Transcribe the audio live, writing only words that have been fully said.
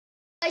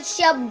What's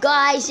up,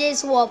 guys?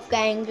 It's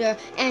Wolfgang here,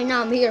 and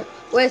I'm here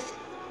with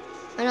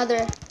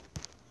another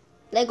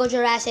Lego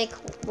Jurassic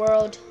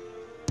World.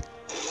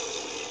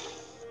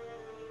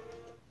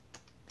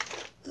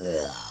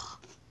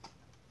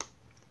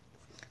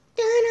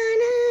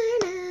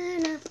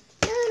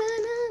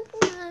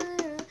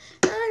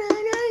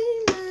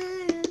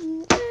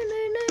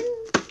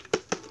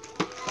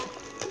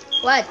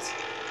 What?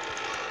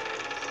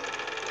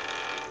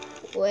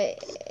 Wait.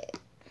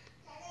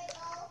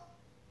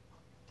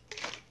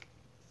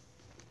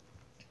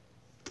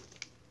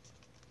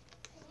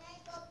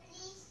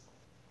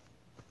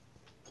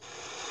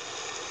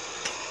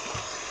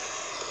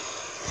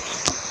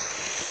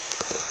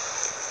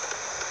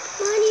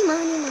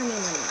 Money.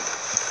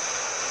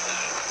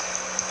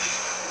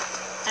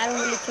 I don't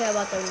really care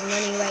about the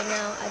money right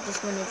now. I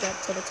just want to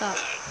get to the top.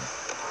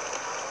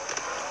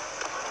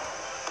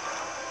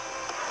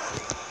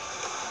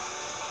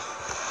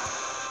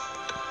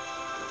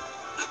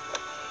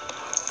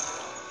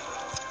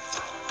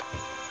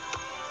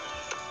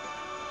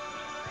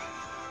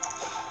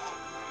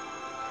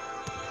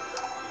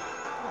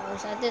 I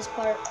was at this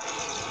part.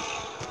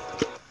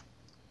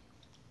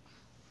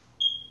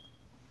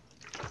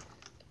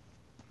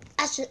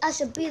 I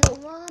should be the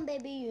one,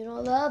 baby, you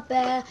know, love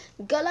bad.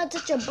 Girl, I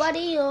touch your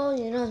body, oh,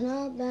 you know,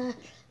 not bad.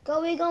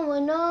 Girl, we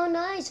going all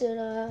night, you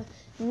know.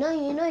 You know.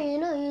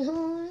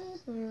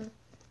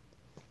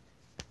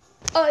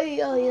 Oh,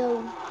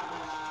 yo.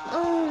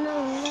 Oh, no.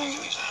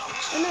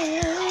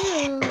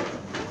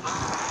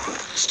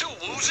 Still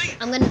woozy?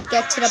 I'm gonna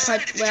get to the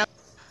part where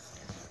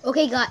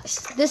okay,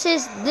 guys, this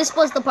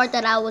was the part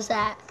that I was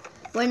at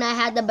when I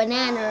had the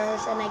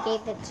bananas and I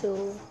gave it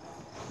to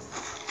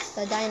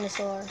the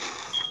dinosaur.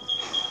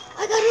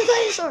 I got a new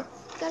dinosaur.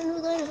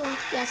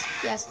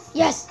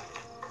 Yes.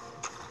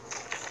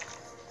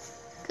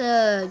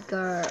 Good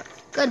girl.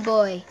 Good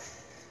boy.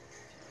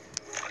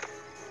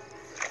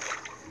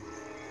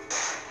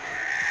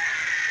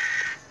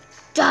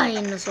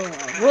 Dinosaur,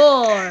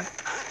 roar.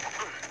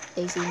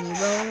 They see me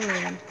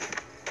rolling.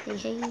 They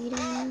hate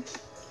him.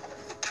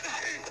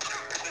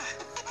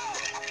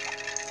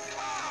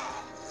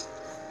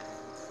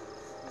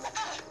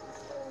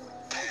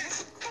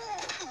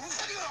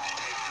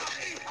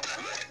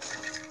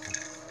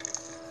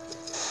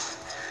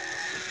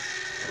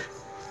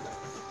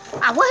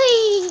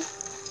 Away!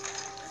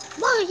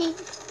 Why?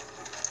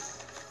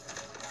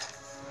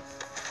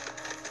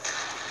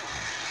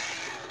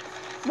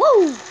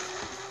 Whoa!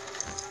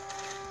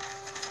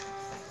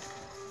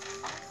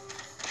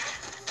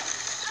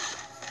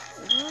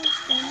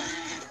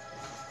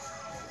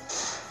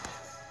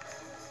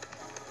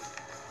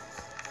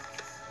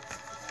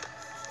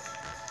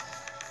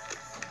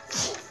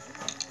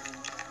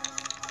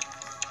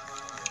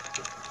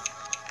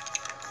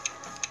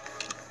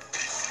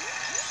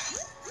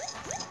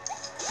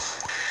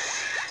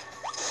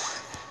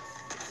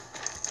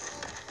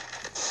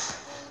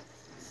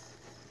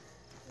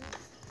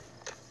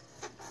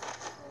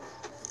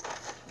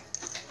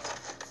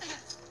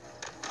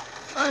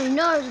 Oh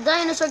no, the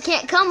dinosaur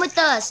can't come with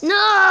us.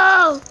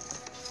 No!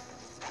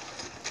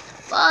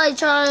 Bye,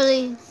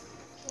 Charlie.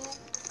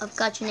 I've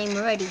got your name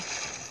already.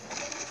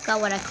 Forgot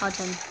what I called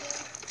him.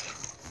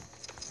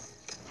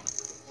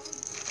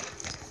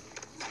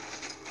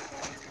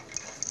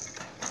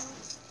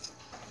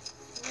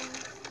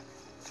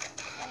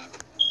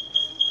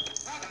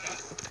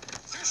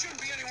 There shouldn't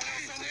be anyone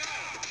else on the island.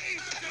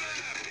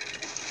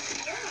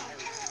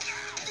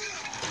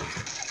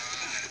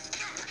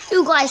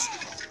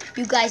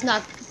 You guys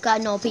not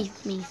got no beef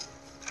with me.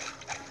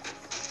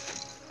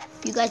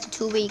 You guys are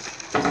too weak.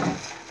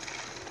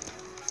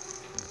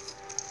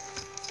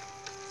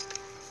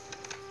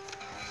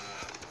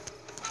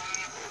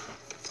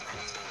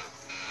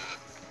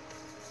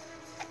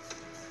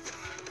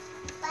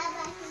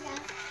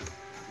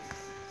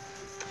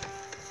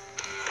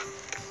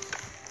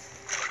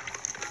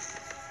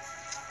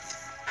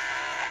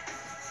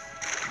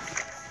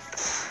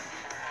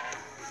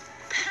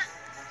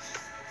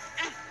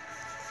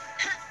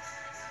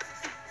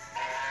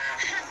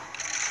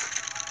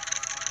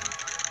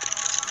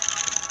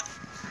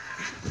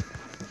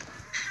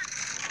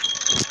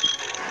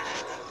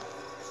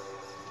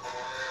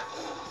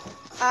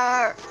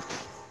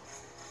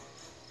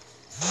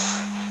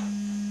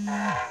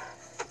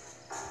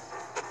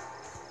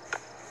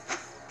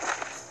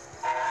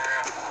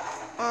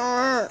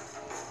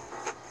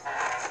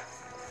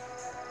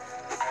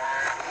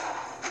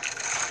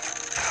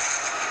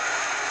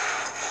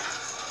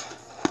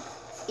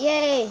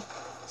 Yay!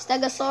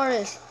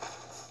 Stegosaurus.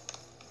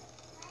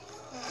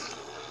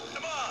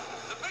 Come on,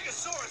 the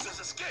Bigosaurus has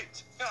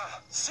escaped.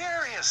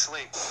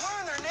 Seriously,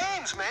 learn their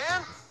names,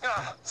 man.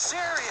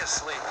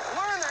 Seriously,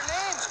 learn their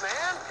names,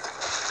 man.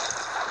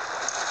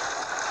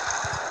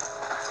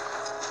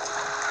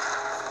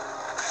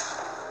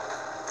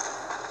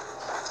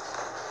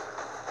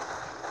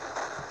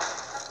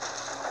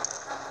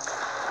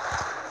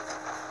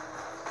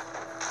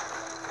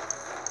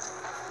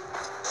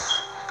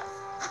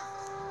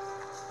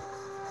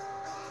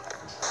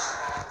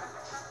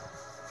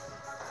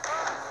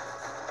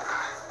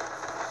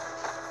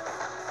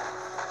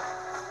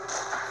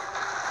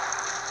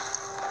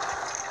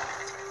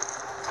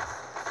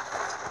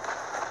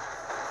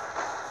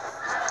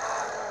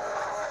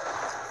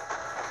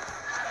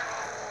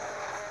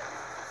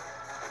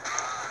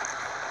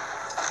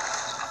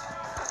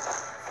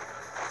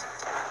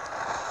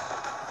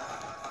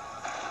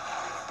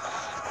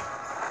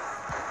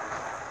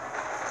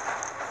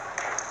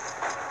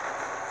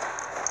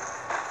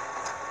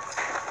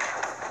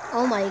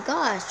 Oh my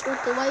gosh,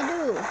 what do I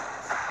do?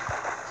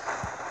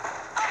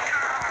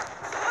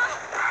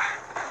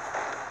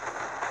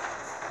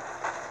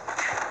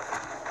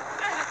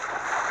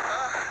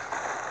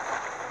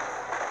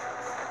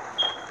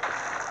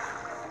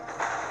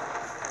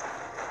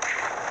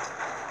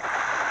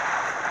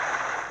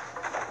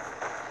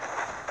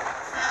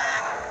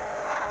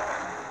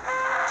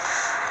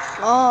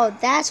 Oh,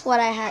 that's what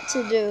I had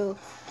to do.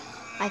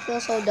 I feel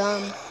so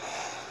dumb.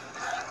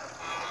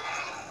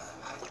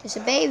 It's a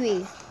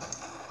baby.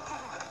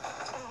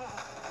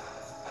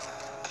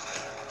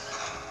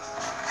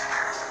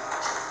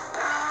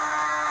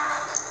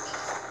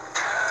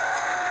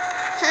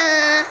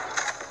 Huh?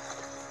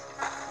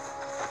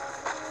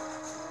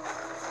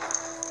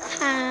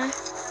 Huh?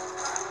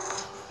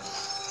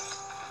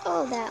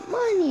 All that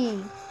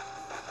money.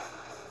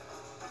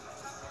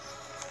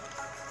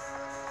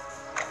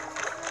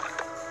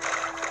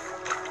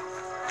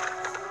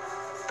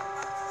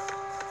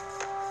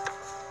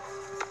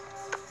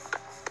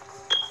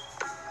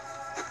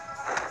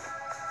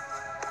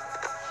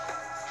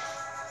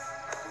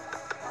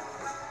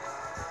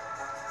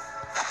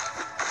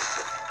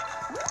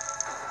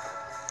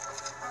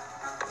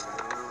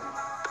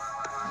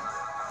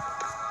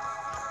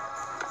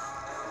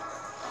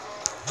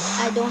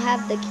 I don't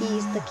have the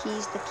keys.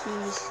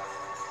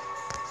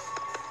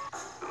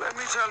 Let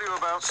me tell you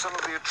about some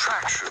of the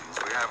attractions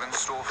we have in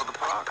store for the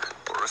park.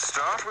 For a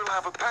start, we'll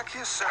have a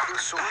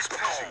Pachycephalosaurus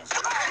petting zoo.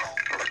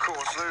 Of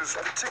course, those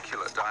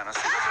particular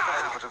dinosaurs have a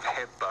habit of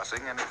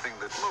headbutting anything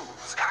that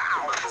moves.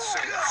 But the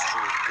same is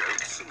true of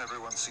goats, and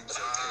everyone seems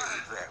okay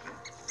with them.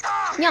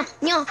 No,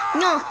 no,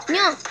 no,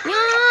 no,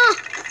 no.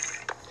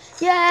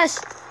 Yes.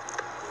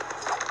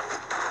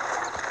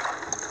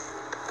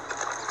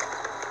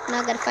 Now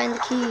I gotta find the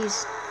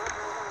keys.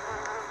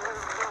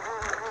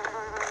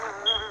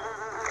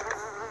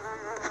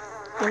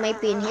 They might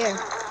be in here.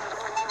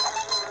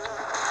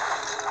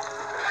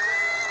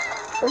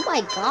 Oh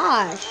my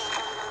gosh.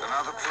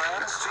 Another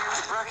plan is to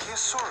use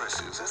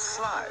Brachiosauruses as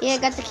slides. Yeah, I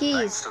got the Thanks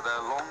keys. to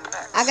their long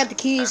necks. I got the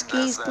keys, And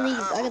keys, as they're please.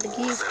 I got the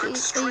keys, herbivores, they're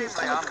keys, please. extremely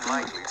I got the keys.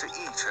 unlikely to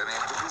eat any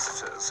of the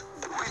visitors.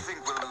 We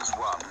think we'll lose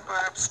one,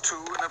 perhaps two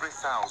in every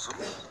 1,000,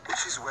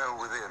 which is well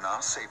within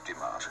our safety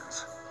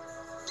margins.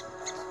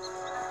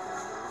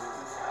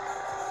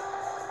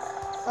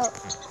 Oh.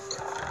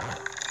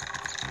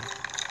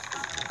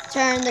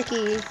 Turn the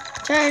key.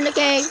 Turn the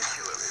key. A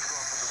particularly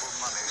profitable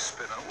money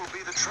spinner will be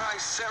the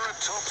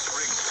Triceratops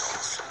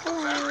ringtoss, a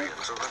variant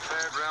of the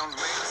fairground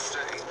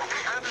mainstay.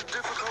 Added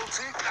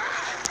difficulty,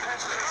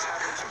 competitors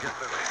having to get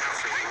their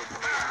hands over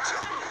a million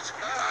to it.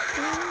 I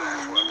think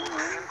that one will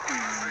make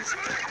inquiries.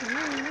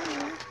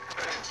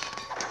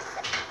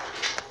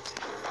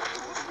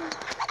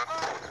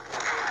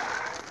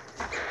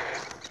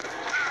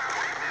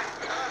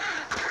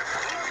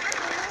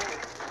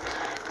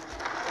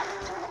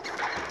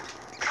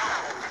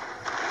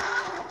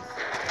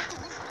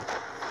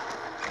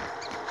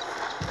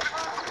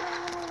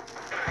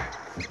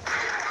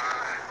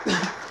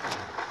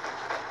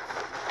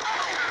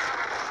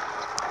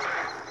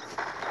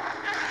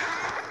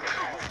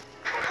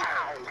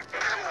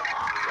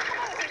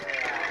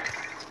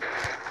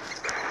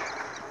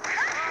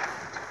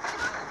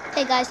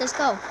 Hey guys, let's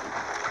go.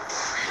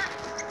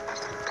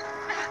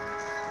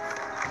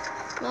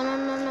 No, no,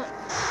 no, no.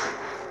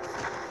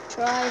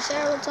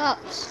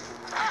 Triceratops.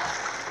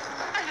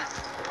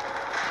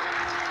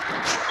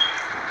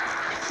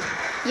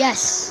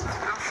 Yes.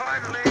 And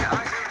finally,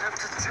 I don't have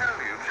to tell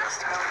you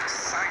just how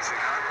exciting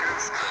our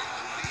ghost trip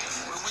will be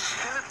when we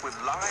fill it with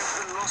live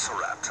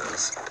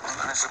velociraptors.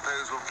 And I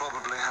suppose we'll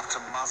probably have to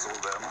muzzle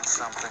them or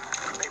something.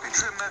 Maybe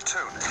trim their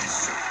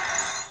toenails too.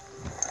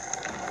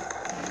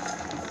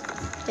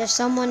 There's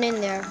someone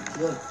in there.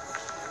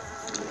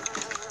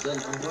 John,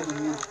 I'm going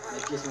with my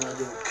case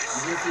manager. You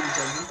don't see each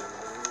other?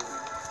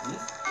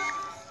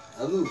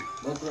 Alu,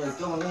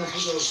 come on,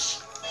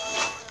 let's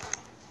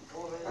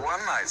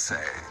One might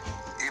say,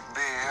 it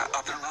be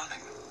up and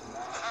running.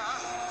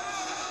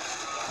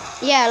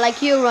 Yeah,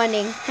 like you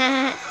running.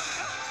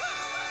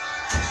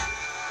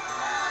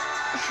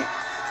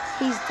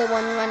 He's the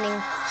one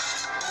running.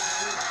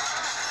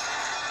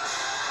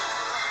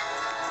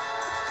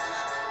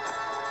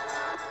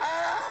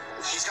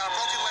 He's got a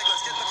broken leg.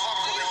 Let's get in the car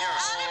before they hear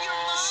us. Out of your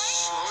mind?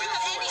 Do you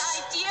have any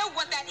idea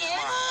what that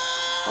is?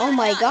 Oh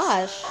my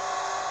gosh.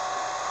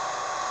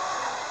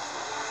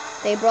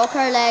 They broke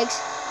her legs.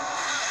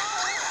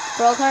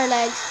 Broke her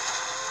legs.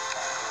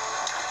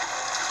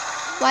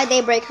 Why'd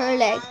they break her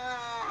leg?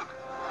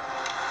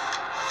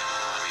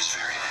 He's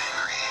very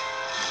angry.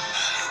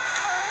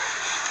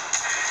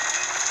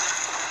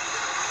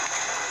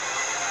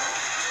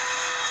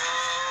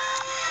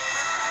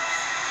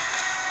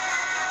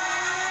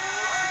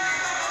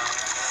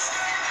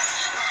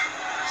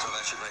 So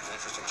that should make an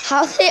interesting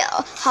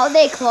How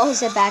they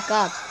close it back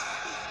up?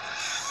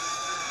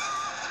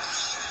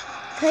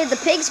 Put the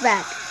pigs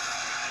back.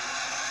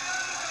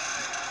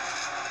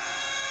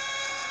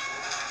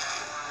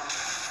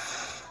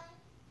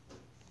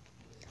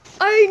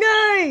 Oh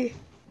no!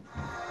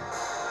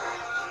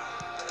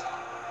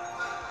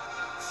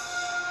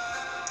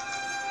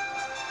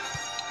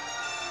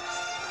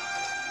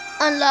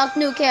 Unlock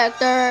new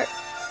character.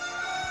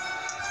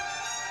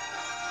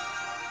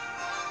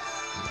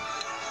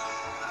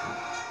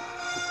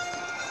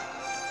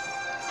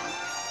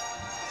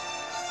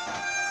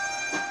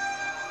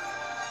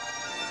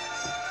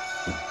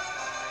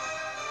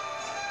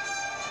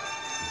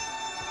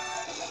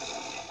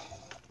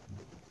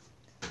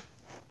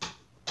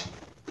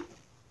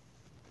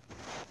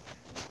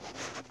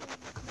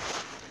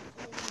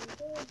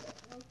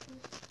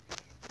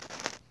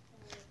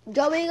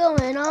 Don't be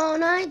going all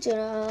night, you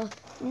know.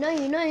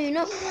 You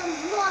know.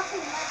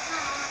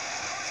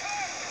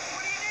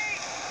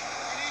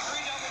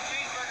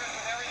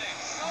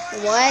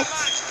 What?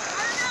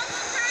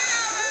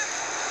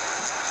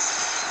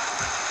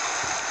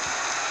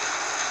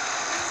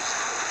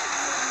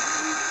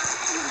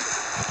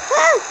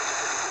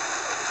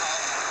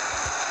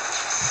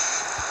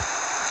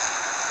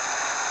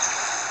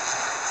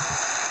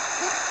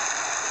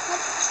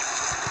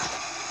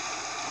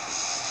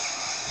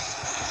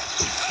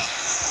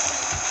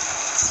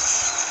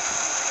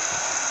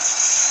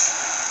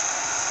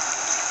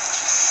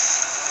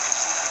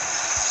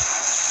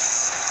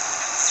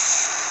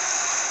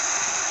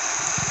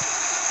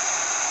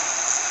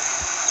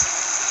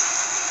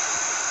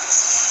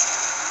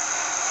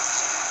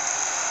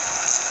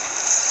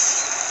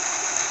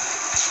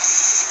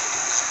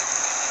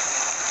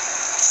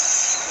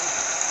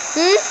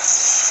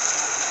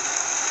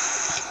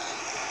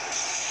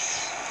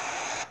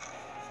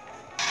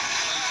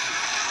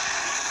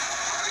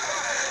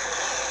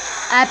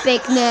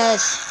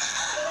 Epicness.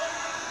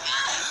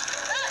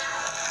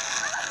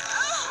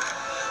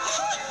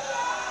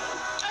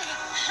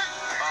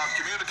 Our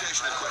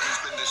communication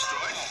equipment's been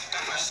destroyed.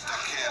 We're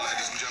stuck here,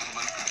 ladies and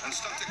gentlemen, and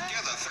stuck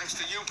together thanks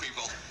to you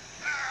people.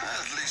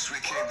 At least we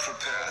came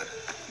prepared.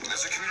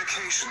 There's a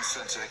communications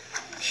center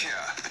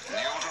here, in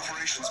the old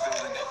operations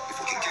building. If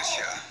we can get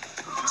here,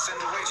 we can send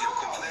a radio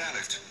call for the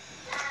airlift.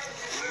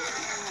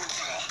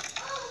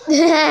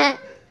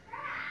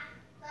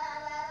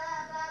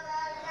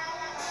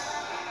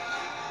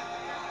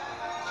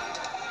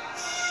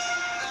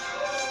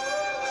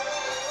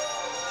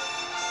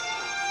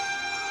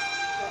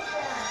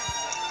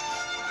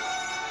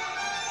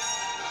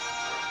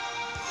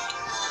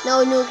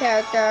 No new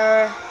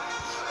character.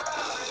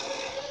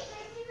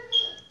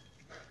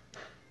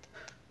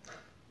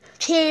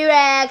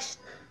 T-Rex.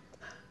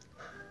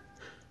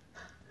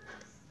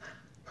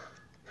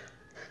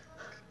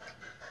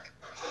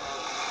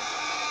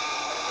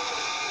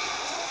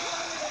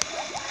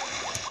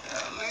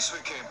 At least we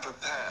came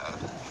prepared.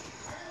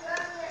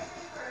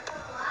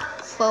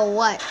 For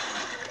what?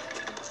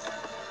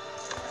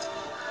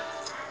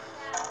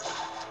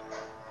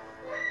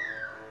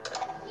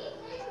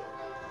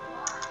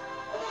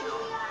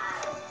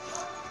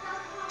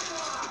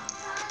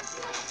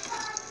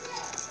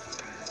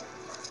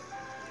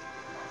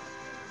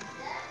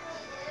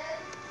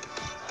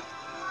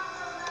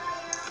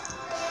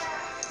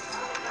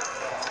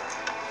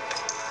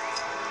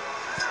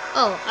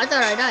 Oh, I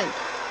thought I died.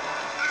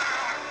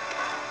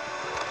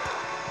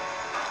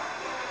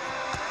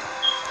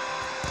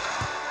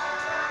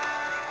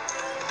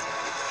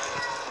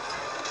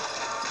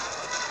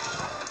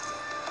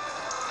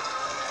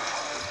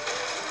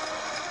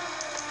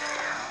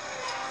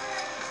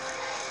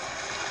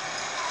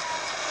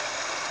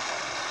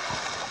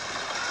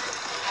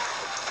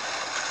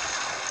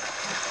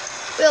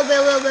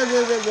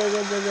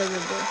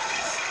 Will.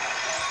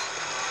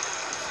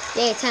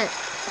 Yeah, tent.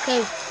 Okay,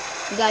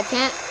 we got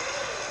tent.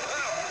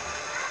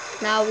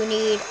 Now we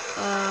need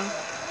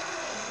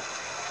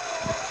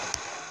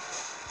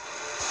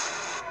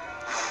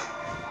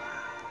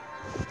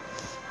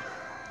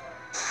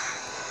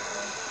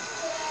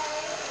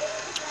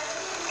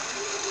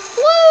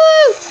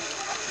woo!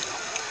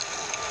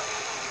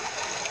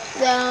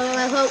 Down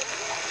my hook.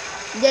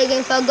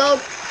 Digging for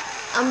gold.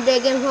 I'm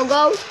digging for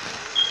gold.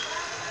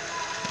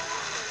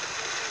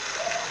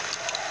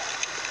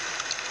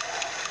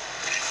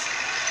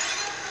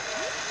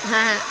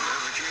 Haha.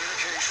 The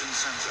communications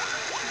center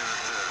here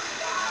at the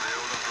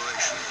old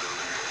operations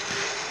building.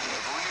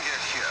 If we can get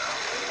here,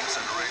 we can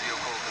send a radio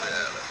call for the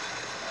airlift.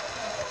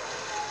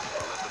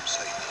 I'll let them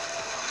say that.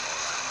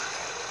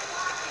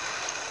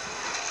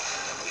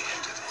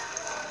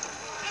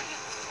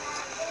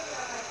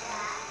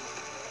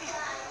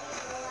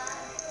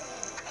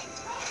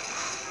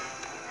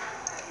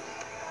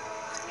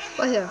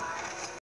 Right here.